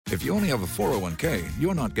If you only have a 401k,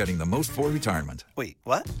 you're not getting the most for retirement. Wait,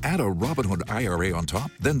 what? Add a Robinhood IRA on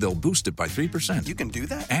top, then they'll boost it by 3%. You can do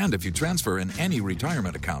that? And if you transfer in any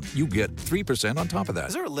retirement account, you get 3% on top of that.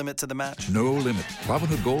 Is there a limit to the match? No limit.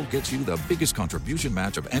 Robinhood Gold gets you the biggest contribution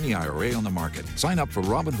match of any IRA on the market. Sign up for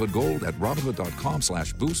Robinhood Gold at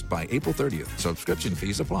Robinhood.com/boost by April 30th. Subscription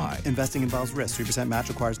fees apply. Investing involves risk. 3% match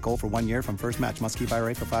requires gold for 1 year from first match. Must keep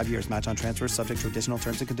IRA for 5 years. Match on transfers subject to additional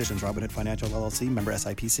terms and conditions. Robinhood Financial LLC, member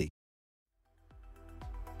SIPC.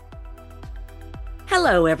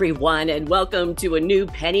 Hello, everyone, and welcome to a new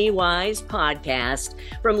Pennywise podcast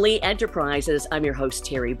from Lee Enterprises. I'm your host,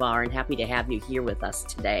 Terry Barr, and happy to have you here with us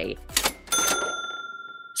today.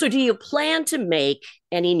 So do you plan to make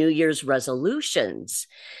any New Year's resolutions?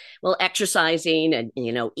 Well, exercising and,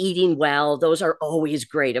 eating well, those are always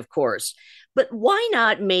great, of course. But why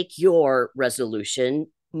not make your resolution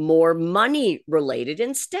more money related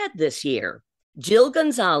instead this year? Jill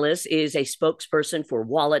Gonzalez is a spokesperson for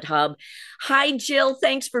Wallet Hub. Hi, Jill.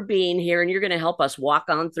 Thanks for being here. And you're going to help us walk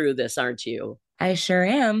on through this, aren't you? I sure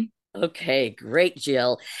am. Okay, great,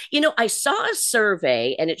 Jill. I saw a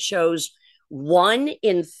survey and it shows 1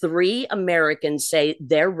 in 3 Americans say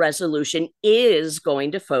their resolution is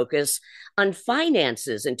going to focus on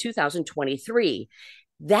finances in 2023.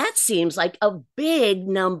 That seems like a big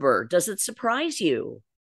number. Does it surprise you?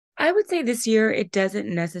 I would say this year, it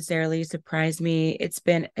doesn't necessarily surprise me. It's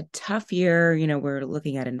been a tough year. We're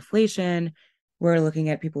looking at inflation. We're looking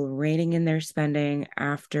at people reining in their spending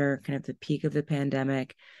after kind of the peak of the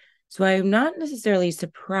pandemic. So I'm not necessarily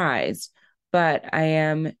surprised, but I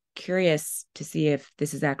am curious to see if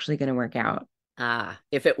this is actually going to work out.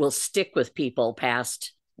 If it will stick with people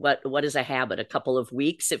past what is a habit, a couple of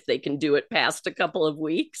weeks, if they can do it past a couple of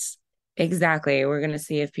weeks. Exactly. We're going to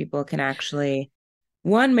see if people can actually,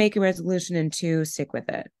 1, make a resolution, and 2, stick with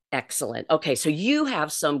it. Excellent. Okay, so you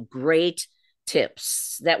have some great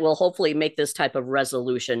tips that will hopefully make this type of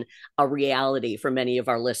resolution a reality for many of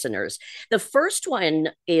our listeners. The first one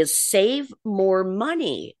is save more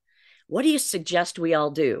money. What do you suggest we all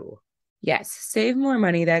do? Yes, save more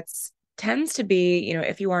money. Tends to be,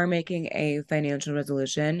 if you are making a financial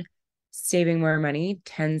resolution, saving more money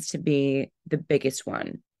tends to be the biggest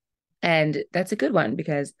one. And that's a good one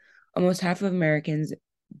because almost half of Americans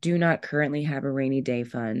do not currently have a rainy day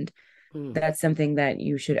fund. That's something that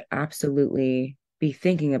you should absolutely be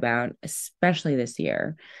thinking about, especially this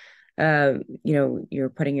year. You're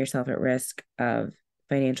putting yourself at risk of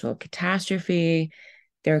financial catastrophe.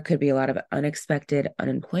 There could be a lot of unexpected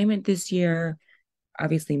unemployment this year.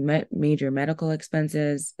 Obviously, major medical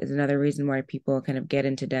expenses is another reason why people kind of get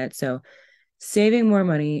into debt. So saving more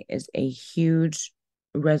money is a huge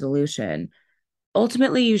resolution.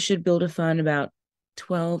 Ultimately, you should build a fund about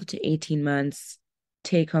 12 to 18 months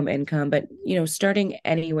take-home income. But, starting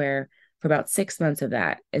anywhere for about 6 months of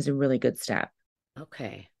that is a really good step.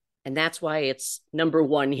 Okay. And that's why it's number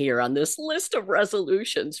 1 here on this list of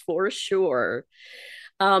resolutions for sure.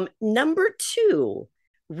 Number 2,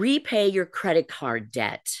 repay your credit card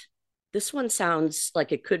debt. This one sounds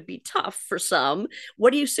like it could be tough for some.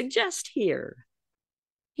 What do you suggest here?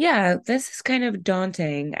 Yeah, this is kind of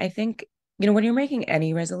daunting. I think, when you're making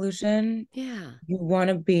any resolution, you want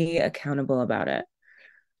to be accountable about it.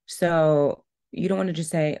 So you don't want to just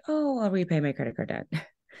say, oh, I'll repay my credit card debt.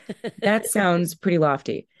 That sounds pretty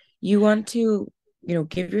lofty. You want to,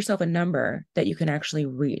 give yourself a number that you can actually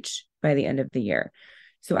reach by the end of the year.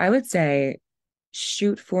 So I would say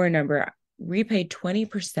shoot for a number, repay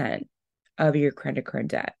 20% of your credit card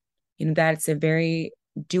debt. That's a very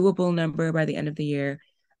doable number by the end of the year.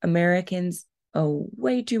 Americans owe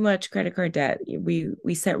way too much credit card debt. We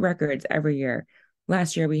set records every year.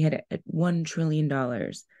 Last year we hit it at $1 trillion.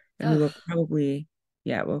 And we'll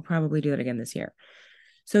probably do that again this year.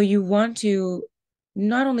 So you want to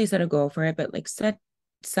not only set a goal for it, but set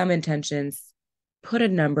some intentions, put a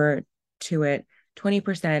number to it.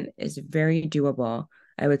 20% is very doable,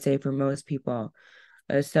 I would say, for most people.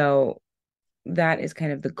 So that is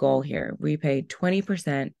kind of the goal here. Repay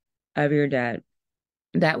 20% of your debt.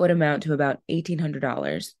 That would amount to about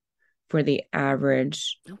 $1,800 for the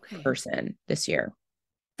average person this year.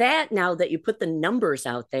 That, now that you put the numbers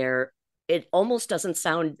out there, it almost doesn't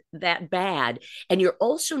sound that bad. And you're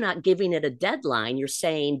also not giving it a deadline. You're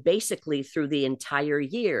saying basically through the entire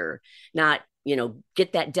year, not,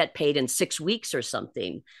 get that debt paid in 6 weeks or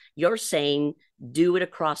something. You're saying do it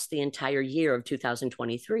across the entire year of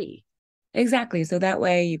 2023. Exactly. So that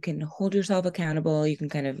way you can hold yourself accountable. You can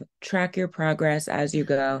kind of track your progress as you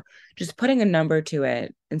go, just putting a number to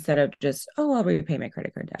it instead of just, oh, I'll repay my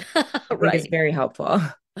credit card debt. I think it's very helpful.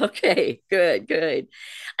 Okay, good, good.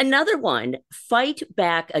 Another one, fight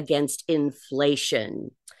back against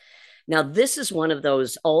inflation. Now, this is one of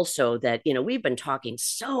those also that, we've been talking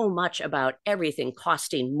so much about everything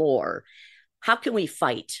costing more. How can we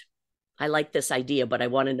fight? I like this idea, but I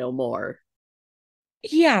want to know more.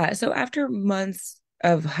 Yeah. So after months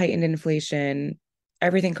of heightened inflation,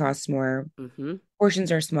 everything costs more, Mm-hmm.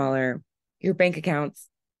 portions are smaller, your bank accounts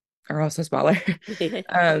are also smaller.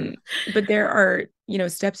 um, but there are,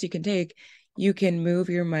 steps you can take. You can move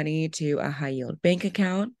your money to a high yield bank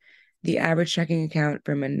account. The average checking account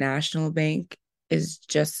from a national bank is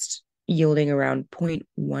just yielding around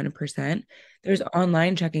 0.1%. There's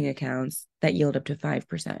online checking accounts that yield up to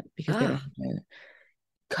 5% because they don't Ah, have to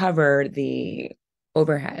cover the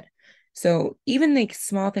overhead. So even like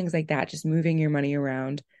small things like that, just moving your money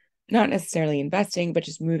around, not necessarily investing, but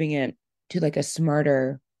just moving it to like a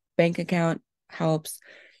smarter bank account helps.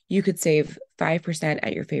 You could save 5%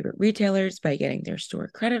 at your favorite retailers by getting their store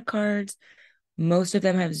credit cards. Most of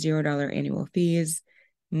them have $0 annual fees.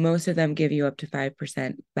 Most of them give you up to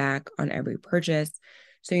 5% back on every purchase.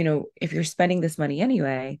 So, if you're spending this money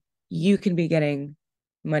anyway, you can be getting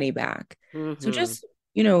money back. So mm-hmm. just,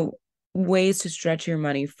 you know, ways to stretch your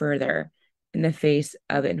money further in the face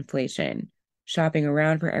of inflation, shopping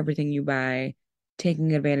around for everything you buy,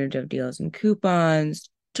 taking advantage of deals and coupons,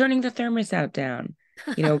 turning the thermostat down,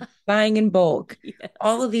 buying in bulk,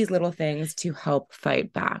 all Yes. of these little things to help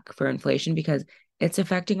fight back for inflation because it's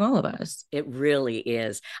affecting all of us. It really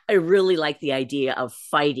is. I really like the idea of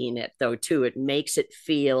fighting it, though, too. It makes it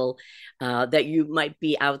feel that you might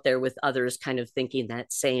be out there with others kind of thinking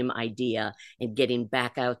that same idea and getting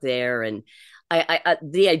back out there. And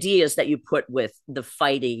the ideas that you put with the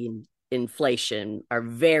fighting inflation are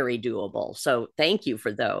very doable. So thank you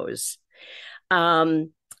for those.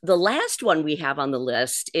 Um, the last one we have on the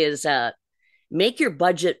list is make your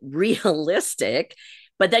budget realistic,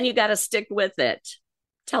 but then you got to stick with it.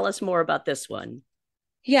 Tell us more about this one.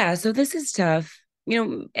 Yeah, so this is tough.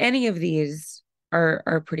 Any of these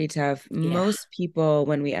are pretty tough. Yeah. Most people,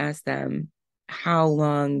 when we ask them how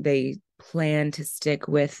long they plan to stick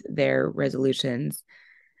with their resolutions,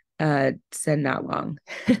 said not long.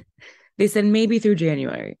 They said maybe through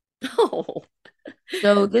January. Oh,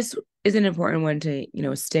 So this is an important one to,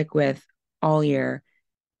 stick with all year.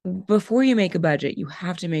 Before you make a budget, you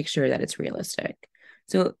have to make sure that it's realistic.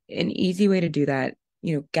 So an easy way to do that,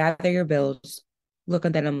 gather your bills, look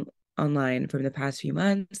at them online from the past few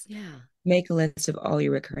months, yeah. make a list of all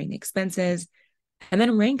your recurring expenses, and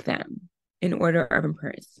then rank them in order of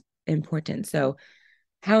importance. So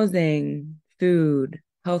housing, food,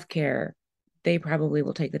 healthcare, they probably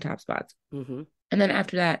will take the top spots. Mm-hmm. And then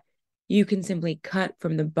after that, you can simply cut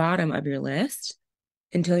from the bottom of your list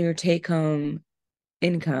until your take home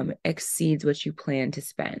income exceeds what you plan to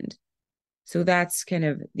spend. So that's kind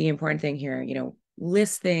of the important thing here.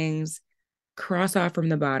 List things, cross off from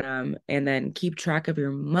the bottom, and then keep track of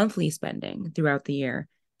your monthly spending throughout the year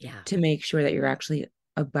Yeah. to make sure that you're actually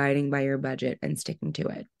abiding by your budget and sticking to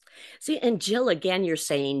it. See, and Jill, again, you're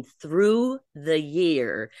saying through the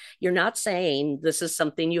year. You're not saying this is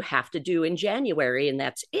something you have to do in January and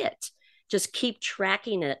that's it. Just keep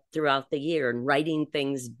tracking it throughout the year and writing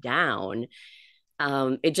things down.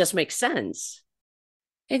 It just makes sense.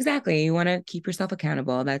 Exactly. You want to keep yourself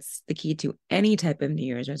accountable. That's the key to any type of New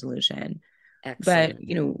Year's resolution. But,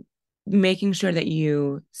 Excellent. making sure that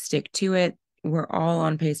you stick to it. We're all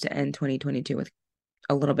on pace to end 2022 with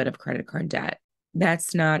a little bit of credit card debt.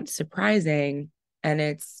 That's not surprising and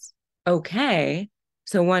it's okay.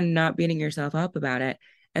 So, one, not beating yourself up about it.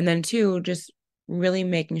 And then two, just really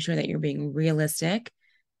making sure that you're being realistic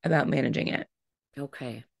about managing it.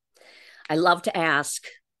 Okay. I love to ask,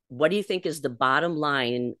 what do you think is the bottom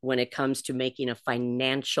line when it comes to making a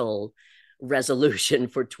financial resolution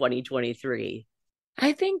for 2023?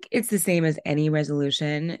 I think it's the same as any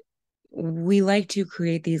resolution. We like to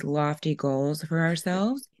create these lofty goals for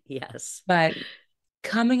ourselves, Yes. but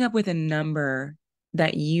coming up with a number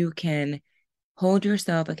that you can hold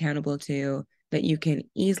yourself accountable to, that you can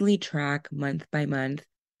easily track month by month,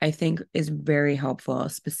 I think is very helpful,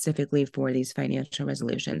 specifically for these financial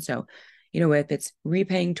resolutions. So, if it's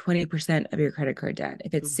repaying 20% of your credit card debt,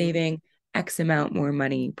 if it's Mm-hmm. saving X amount more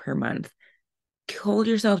money per month, hold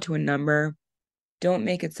yourself to a number. Don't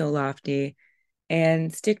make it so lofty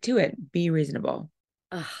and stick to it. Be reasonable.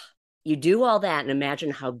 Ugh, you do all that and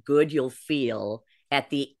imagine how good you'll feel at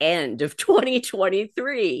the end of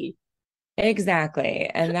 2023. Exactly.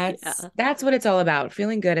 And that's Yeah. that's what it's all about,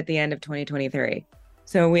 feeling good at the end of 2023.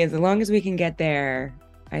 So as long as we can get there,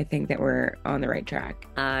 I think that we're on the right track.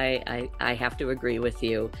 I have to agree with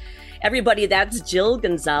you. Everybody, that's Jill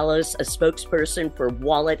Gonzalez, a spokesperson for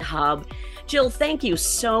Wallet Hub. Jill, thank you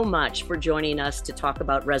so much for joining us to talk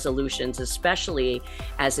about resolutions, especially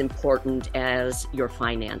as important as your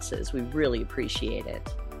finances. We really appreciate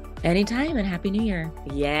it. Anytime, and Happy New Year.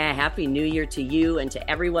 Yeah, Happy New Year to you and to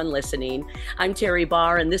everyone listening. I'm Terry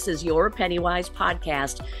Barr, and this is your Pennywise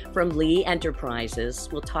podcast from Lee Enterprises.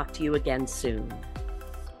 We'll talk to you again soon.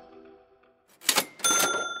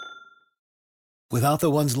 Without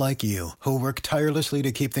the ones like you, who work tirelessly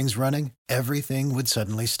to keep things running, everything would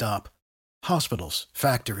suddenly stop. Hospitals,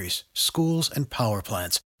 factories, schools, and power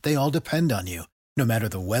plants, they all depend on you. No matter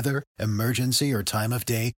the weather, emergency, or time of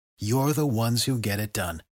day, you're the ones who get it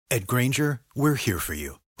done. At Grainger, we're here for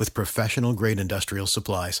you with professional-grade industrial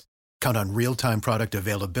supplies. Count on real-time product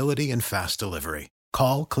availability and fast delivery.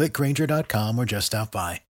 Call, click Grainger.com, or just stop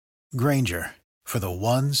by. Grainger, for the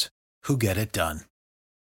ones who get it done.